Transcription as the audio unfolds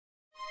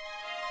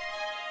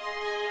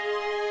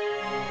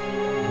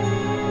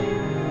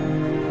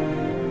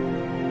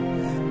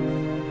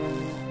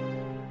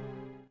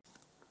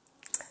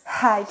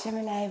Hi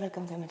Gemini,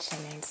 welcome to my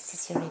channel. This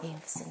is your reading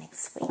for the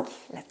next week.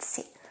 Let's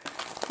see.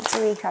 What do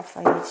we have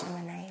for you,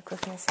 Gemini?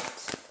 Quick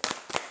message.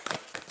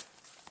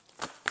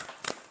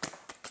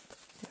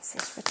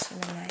 Message for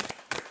Gemini.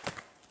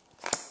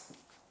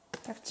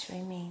 Of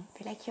dreaming.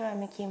 Feel like you are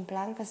making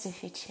plans for the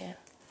future.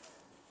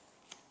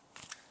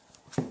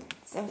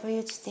 It's time for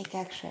you to take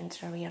action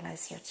to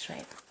realize your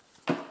dream.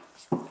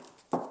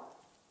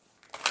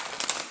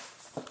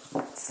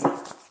 Let's see.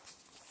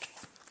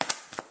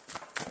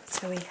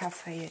 So we have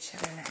for you,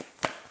 Gemini.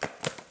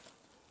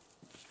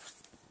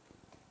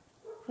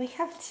 We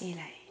have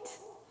delayed.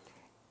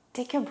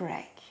 Take a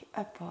break,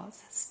 a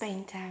pause,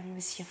 spend time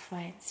with your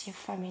friends, your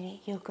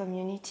family, your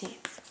community.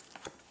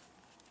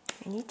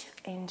 You need to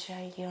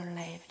enjoy your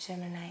life,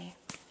 Gemini.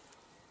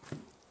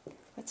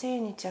 What do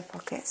you need to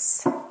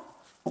focus?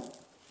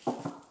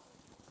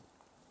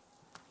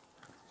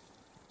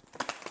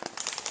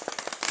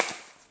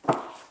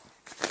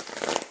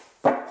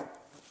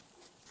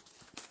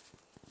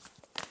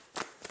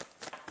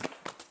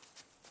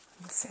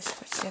 Message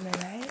for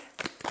Gemini.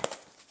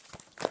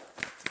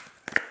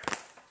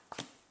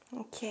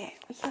 Okay,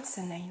 we have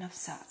the Nine of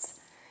Swords.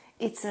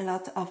 It's a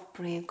lot of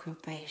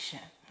preoccupation.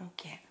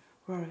 Okay,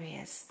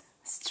 worries,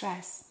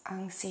 stress,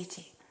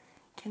 anxiety.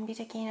 Can be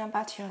talking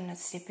about you're not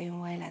sleeping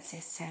well at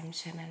this time,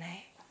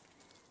 Gemini.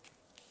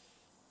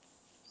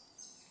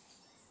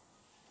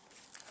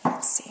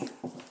 Let's see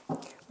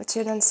what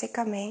you don't see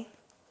coming.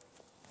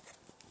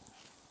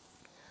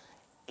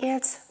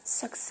 It's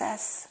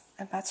success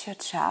about your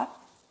job.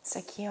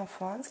 The King of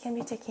Wands can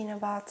be talking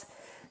about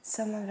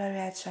someone very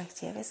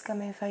attractive is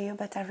coming for you,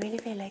 but I really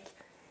feel like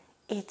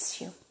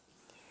it's you.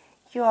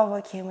 You are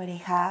working really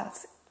hard.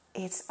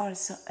 It's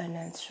also an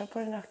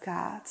entrepreneur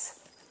card.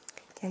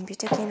 Can be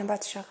talking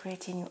about you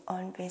creating your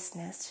own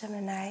business,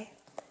 Gemini.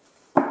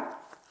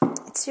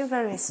 It's you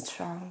very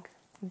strong,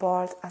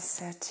 bold,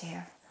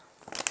 assertive.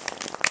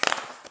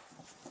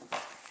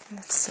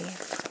 Let's see.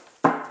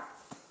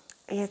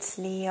 It's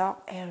Leo,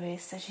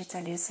 Aries,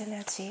 Sagittarius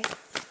energy.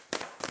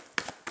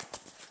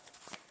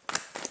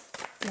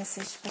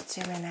 Message for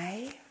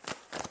Gemini.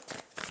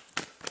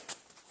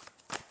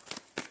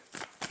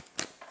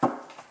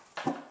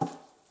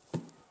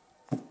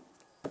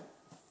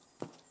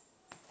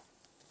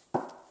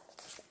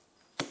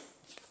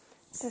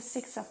 The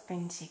Six of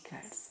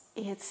Pentacles.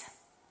 It's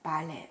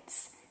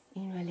balance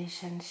in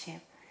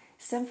relationship.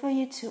 It's time for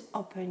you to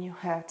open your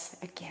heart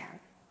again.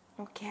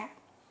 Okay?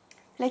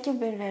 Like you've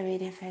been very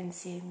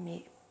defensive,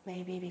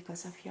 maybe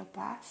because of your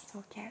past.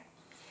 Okay?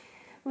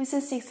 With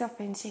the Six of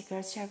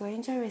Pentacles, you are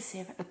going to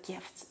receive a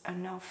gift,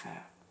 an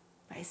offer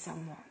by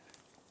someone.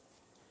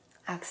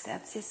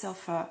 Accept this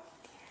offer.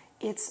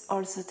 It's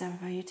also time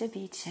for you to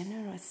be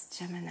generous,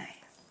 Gemini.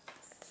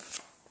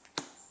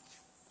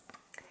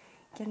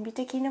 Can be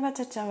talking about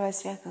a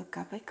Taurus, Virgo,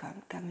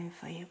 Capricorn coming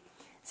for you.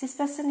 This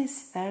person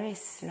is very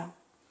slow,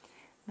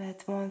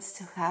 but wants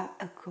to have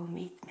a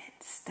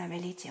commitment,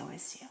 stability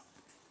with you.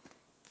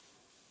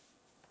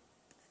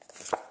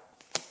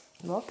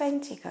 More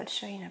Pentacles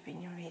showing up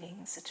in your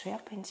readings. The Three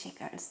of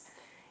Pentacles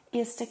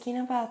is talking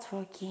about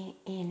working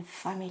in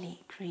family,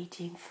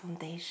 creating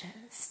foundation,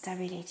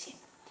 stability.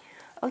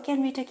 Or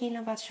can be talking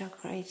about you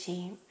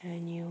creating a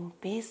new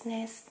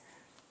business,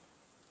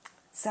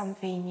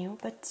 something new,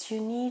 but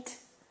you need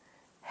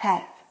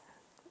help.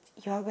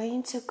 You are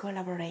going to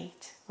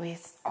collaborate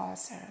with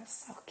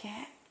others,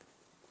 okay?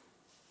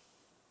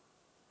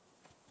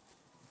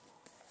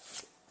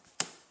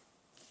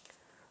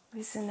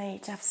 With the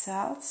Knight of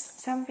Swords,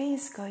 something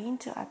is going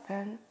to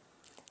happen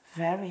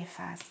very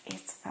fast.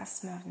 It's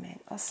fast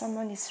movement, or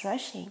someone is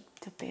rushing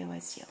to be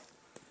with you.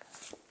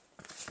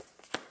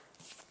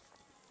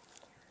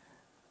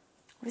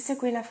 With the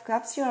Queen of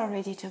Cups, you are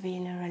ready to be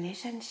in a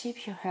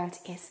relationship. Your heart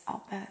is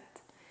opened.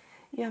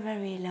 You are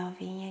very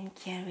loving and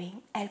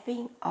caring,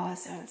 helping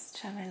others,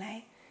 Gemini,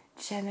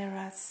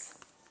 generous.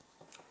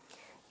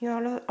 You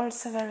are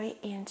also very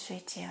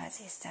intuitive at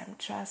this time.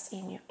 Trust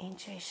in your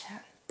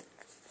intuition.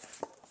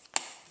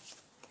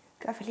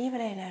 Of Libra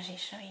energy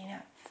showing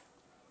up.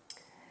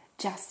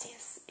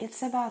 Justice.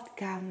 It's about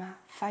karma,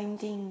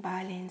 finding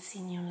balance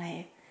in your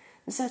life.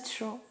 The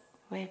truth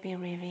will be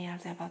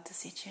revealed about the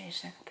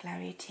situation.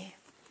 Clarity.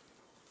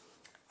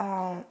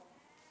 A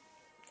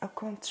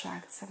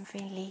contract,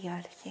 something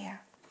legal here.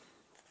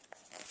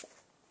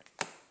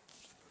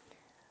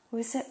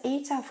 With the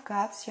Eight of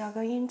Cups, you are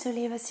going to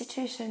leave a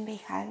situation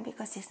behind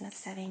because it's not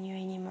serving you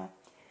anymore.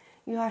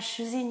 You are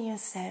choosing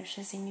yourself,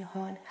 choosing your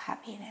own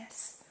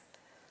happiness.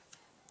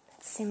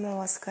 Let's see more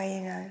what's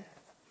going on.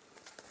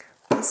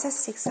 With the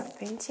Six of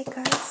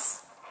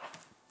Pentacles.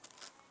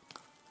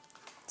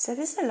 So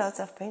there's a lot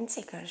of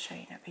Pentacles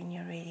showing up in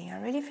your reading.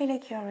 I really feel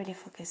like you are really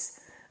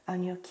focused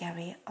on your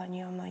career, on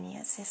your money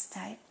at this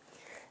time.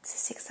 The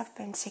Six of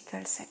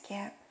Pentacles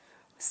again.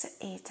 With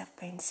the Eight of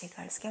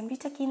Pentacles. Can be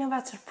talking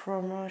about a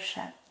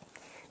promotion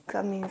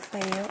coming for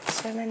you,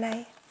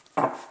 Gemini.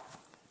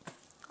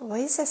 What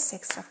is the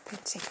Six of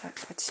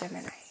Pentacles for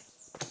Gemini?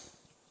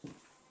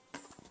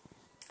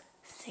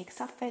 Six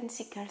of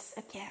Pentacles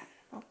again,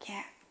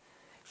 okay?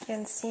 You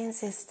can see in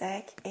this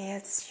deck,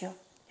 it's you.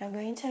 You're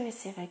going to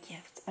receive a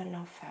gift, an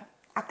offer.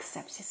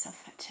 Accept this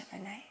offer,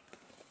 Gemini.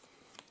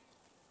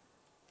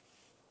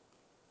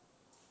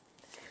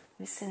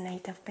 With the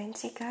Knight of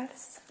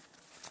Pentacles,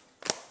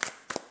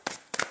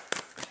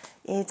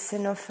 it's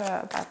an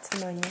offer about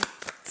money,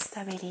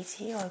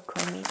 stability or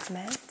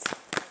commitment.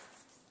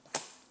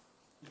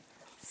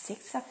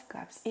 Six of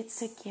Cups,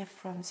 it's a gift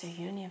from the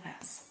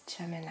universe,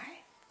 Gemini.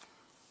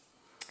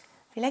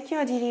 I feel like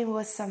you're dealing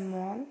with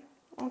someone,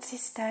 and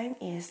this time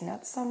it is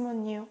not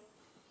someone new.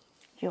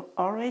 You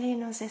already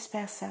know this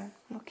person,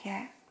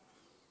 okay?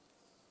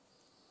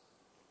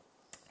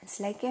 It's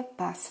like a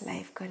past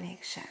life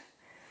connection.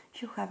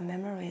 You have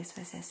memories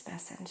with this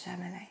person,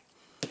 Gemini.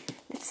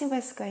 Let's see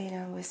what's going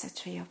on with the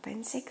Three of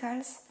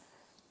Pentacles.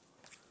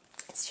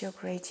 It's you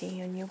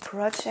creating a new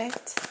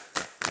project.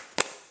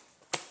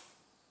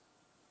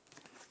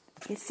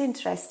 It's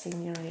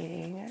interesting, your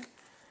reading.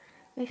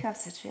 We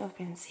have the Three of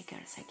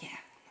Pentacles again.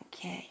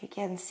 Okay, you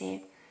can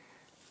see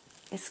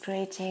it's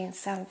creating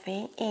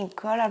something in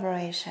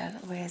collaboration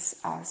with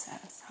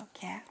others.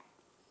 Okay,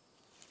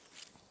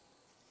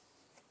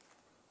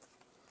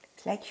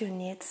 it's like you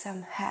need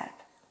some help.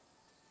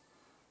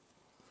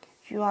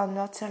 You are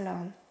not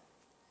alone.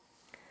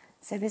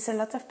 There is a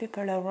lot of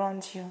people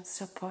around you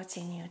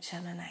supporting you,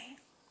 Gemini.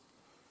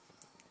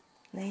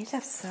 Knight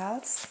of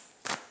Swords.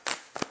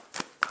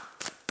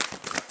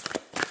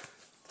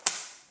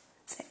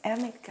 The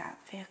Hermit card,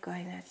 Virgo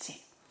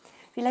energy.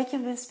 I feel like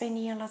you've been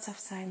spending a lot of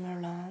time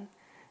alone,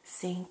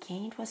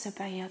 thinking. It was a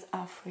period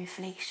of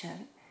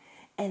reflection,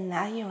 and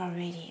now you are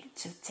ready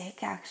to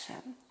take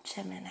action,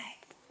 Gemini.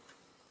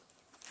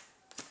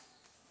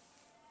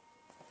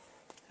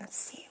 Let's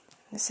see.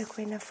 There's a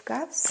Queen of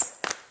Cups.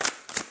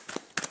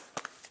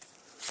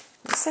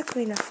 There's a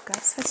Queen of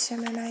Cups for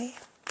Gemini.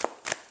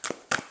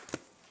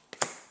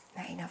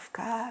 Nine of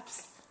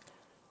Cups.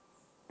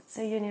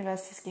 The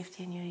universe is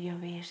gifting you your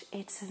wish.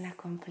 It's an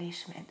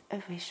accomplishment,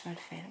 a wish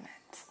fulfillment.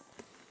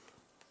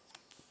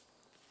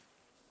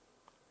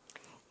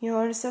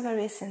 You're also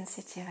very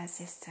sensitive at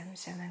this time,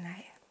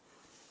 Gemini.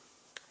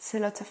 It's a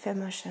lot of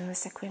emotion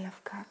with the Queen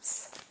of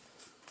Cups.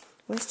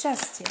 With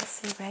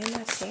Justice, Libra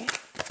energy.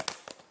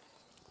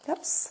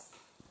 Oops.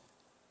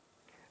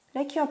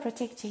 Like you're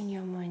protecting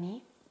your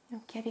money,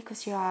 okay,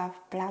 because you have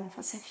a plan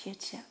for the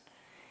future.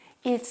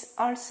 It's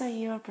also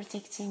you're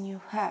protecting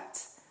your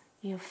heart,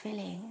 your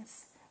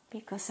feelings,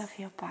 because of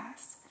your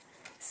past.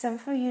 It's time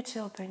for you to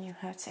open your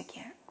heart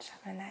again,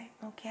 Gemini,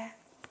 okay?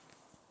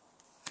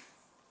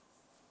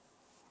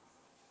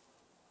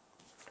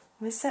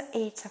 With the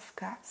Eight of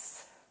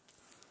Cups.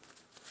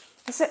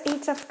 With the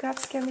Eight of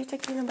Cups, can be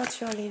talking about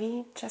your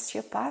leaving just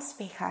your past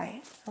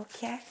behind,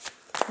 okay?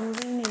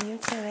 Moving in a new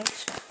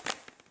direction.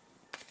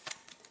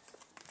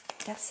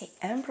 That's the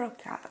Emperor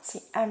card.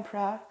 The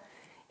Emperor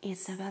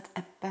is about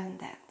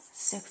abundance,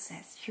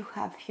 success. You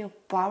have your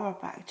power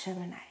back,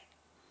 Gemini.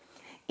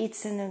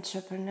 It's an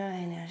entrepreneur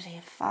energy,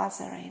 a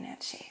father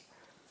energy.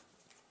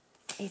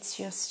 It's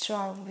you're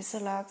strong with a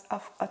lot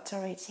of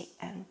authority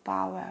and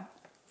power.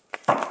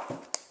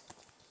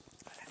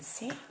 Let's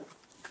see.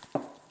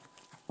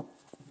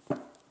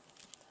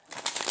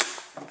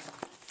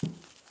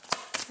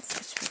 Let's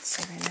switch with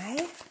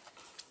Gemini.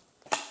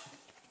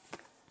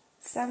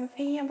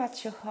 Something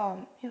about your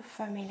home, your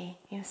family,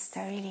 your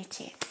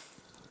stability.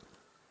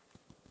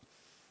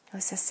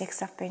 With the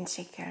Six of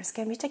Pentacles,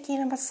 can be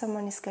talking about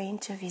someone is going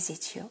to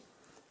visit you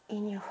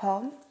in your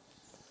home.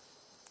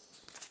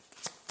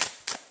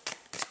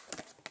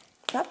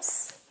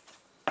 Oops.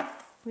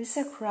 With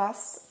the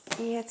Cross,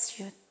 it's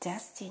your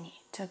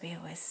destiny to be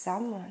with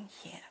someone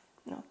here,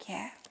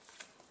 okay?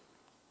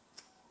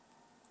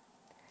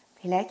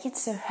 Feel like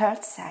it's a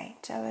heart sign,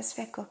 Taurus,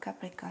 Virgo,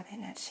 Capricorn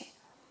energy.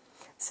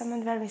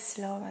 Someone very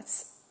slow but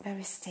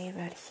very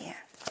stable here.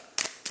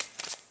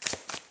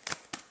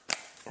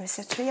 With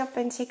the Three of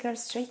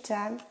Pentacles, 3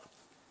 times,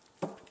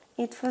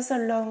 it was a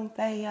long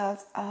period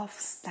of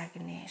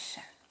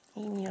stagnation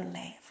in your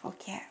life,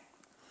 okay?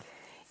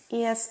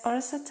 It's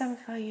also time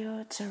for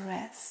you to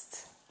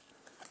rest.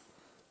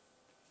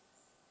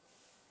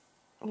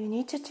 You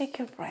need to take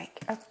a break,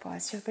 a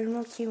pause. You've been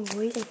working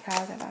really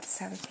hard about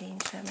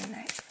something,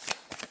 Gemini.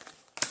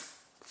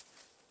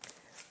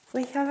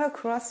 We have a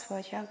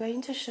crossroad. You are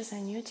going to choose a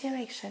new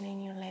direction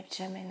in your life,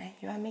 Gemini.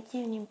 You are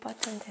making an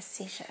important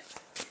decision.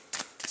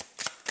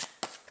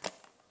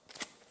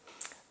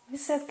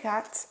 With the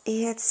cat,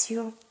 it's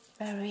you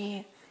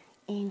very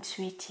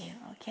intuitive,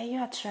 okay? You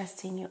are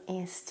trusting your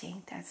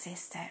instinct at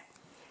this time.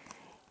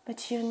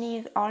 But you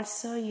need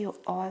also your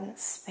own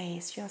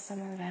space. You are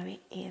someone very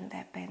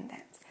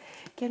independent.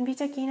 Can be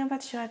talking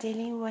about you are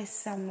dealing with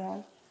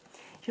someone.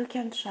 You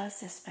can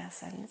trust this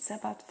person. It's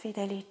about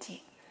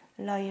fidelity,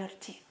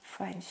 loyalty,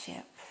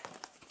 friendship.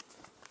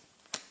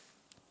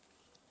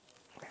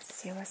 Let's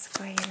see what's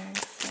going on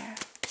here.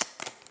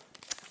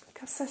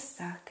 That's a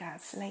star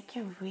cards, like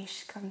a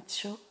wish come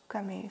true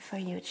coming for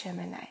you,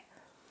 Gemini.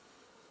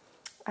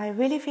 I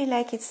really feel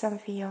like it's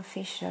something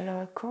official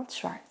or a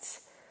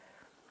contract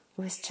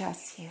with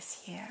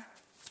justice here.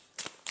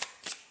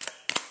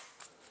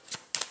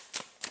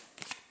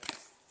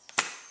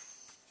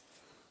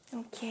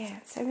 Okay,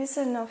 there is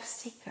an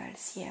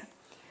obstacles here.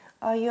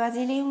 Or you are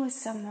dealing with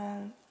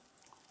someone,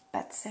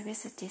 but there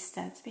is a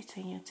distance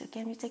between you two.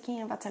 Can be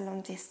talking about a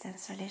long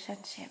distance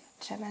relationship,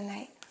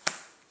 Gemini.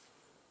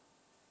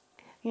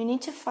 You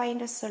need to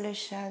find a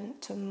solution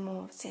to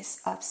move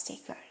these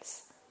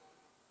obstacles.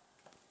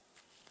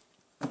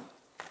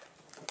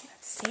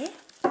 Let's see.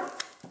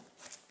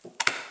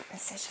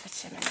 Message for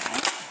Gemini.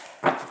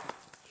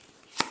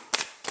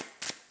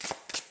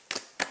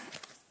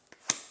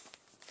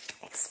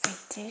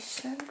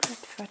 Expectation, good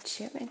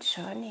fortune and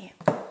journey.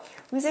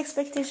 With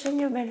expectation,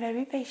 you've been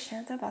very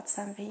patient about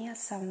something or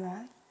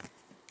someone.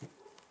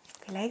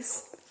 Like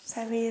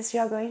you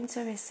are going to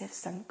receive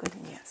some good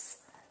news.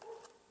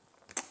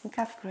 We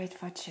have great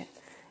fortune.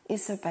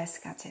 It's the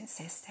best card in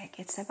this deck.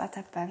 It's about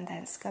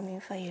abundance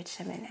coming for you,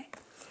 Gemini.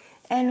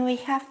 And we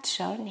have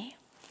journey.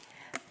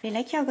 Feel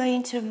like you're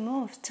going to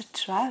move, to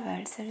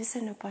travel. There is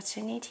an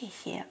opportunity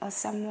here, or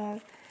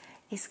someone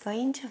is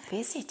going to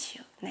visit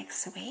you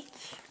next week.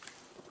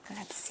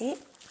 Let's see.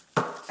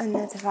 An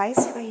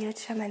advice for you,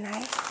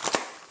 Gemini.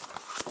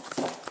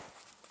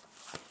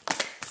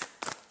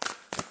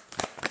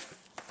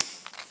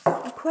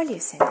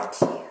 Aquarius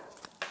energy.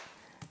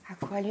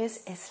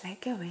 Aquarius is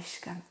like a wish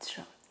come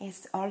true.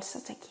 It's also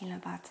talking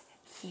about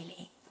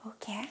healing,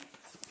 okay?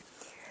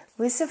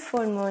 With the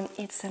full moon,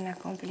 it's an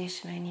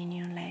accomplishment in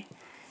your life.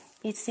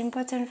 It's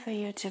important for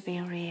you to be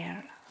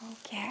real,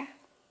 okay?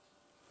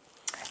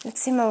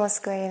 Let's see what's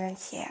going on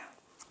here.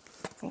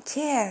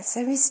 Okay,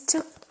 there is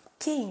 2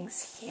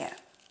 kings here.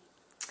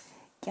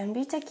 Can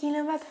be talking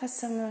about, for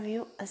some of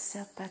you, a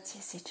third-party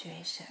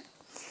situation.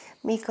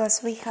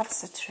 Because we have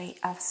the 3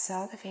 of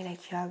swords, I feel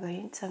like you are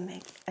going to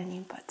make an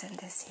important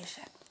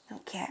decision,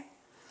 okay?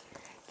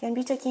 Can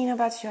be talking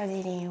about you are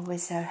dealing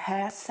with a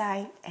air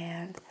sign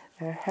and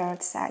a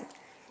earth sign,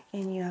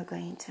 and you are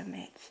going to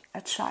make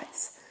a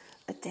choice,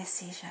 a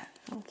decision,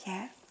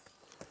 okay?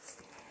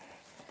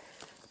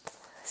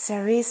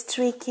 There is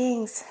 3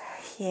 kings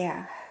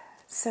here.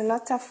 It's a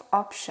lot of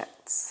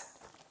options.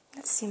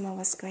 Let's see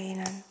what's going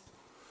on.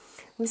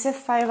 With the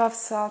 5 of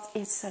Swords,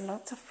 it's a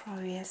lot of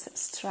progress,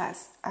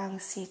 stress,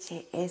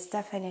 anxiety. It's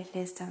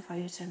definitely time for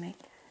you to make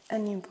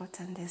an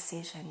important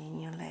decision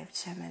in your life,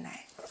 Gemini.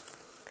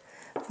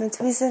 But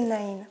with the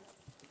 9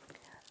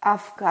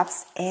 of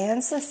Cups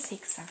and the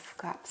 6 of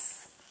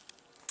Cups,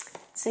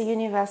 the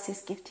universe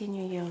is gifting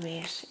you your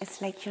wish.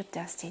 It's like your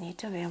destiny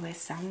to be with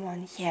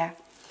someone here.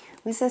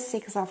 With the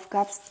 6 of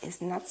Cups,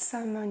 it's not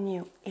someone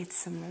new. It's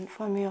someone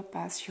from your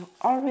past. You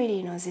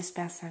already know this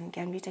person.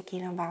 Can be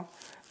talking about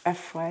a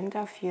friend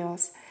of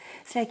yours.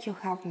 It's like you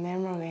have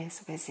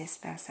memories with this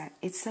person.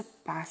 It's a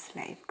past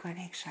life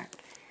connection.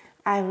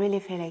 I really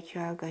feel like you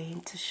are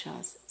going to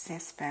choose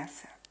this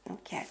person.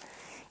 Okay.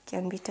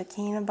 Can be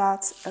talking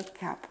about a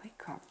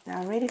Capricorn.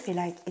 I really feel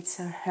like it's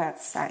a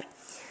earth sign.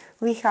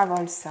 We have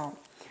also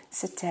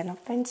the 10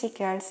 of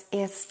Pentacles.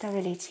 It's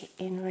stability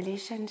in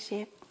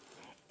relationship.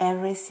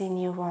 Everything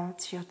you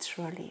want, you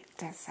truly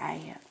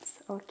desire.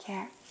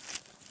 Okay.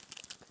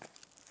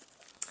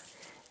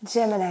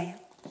 Gemini,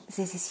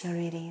 this is your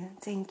reading.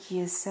 Thank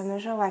you so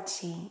much for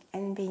watching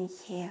and being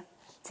here.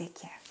 Take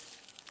care.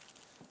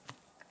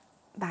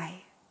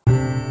 Bye.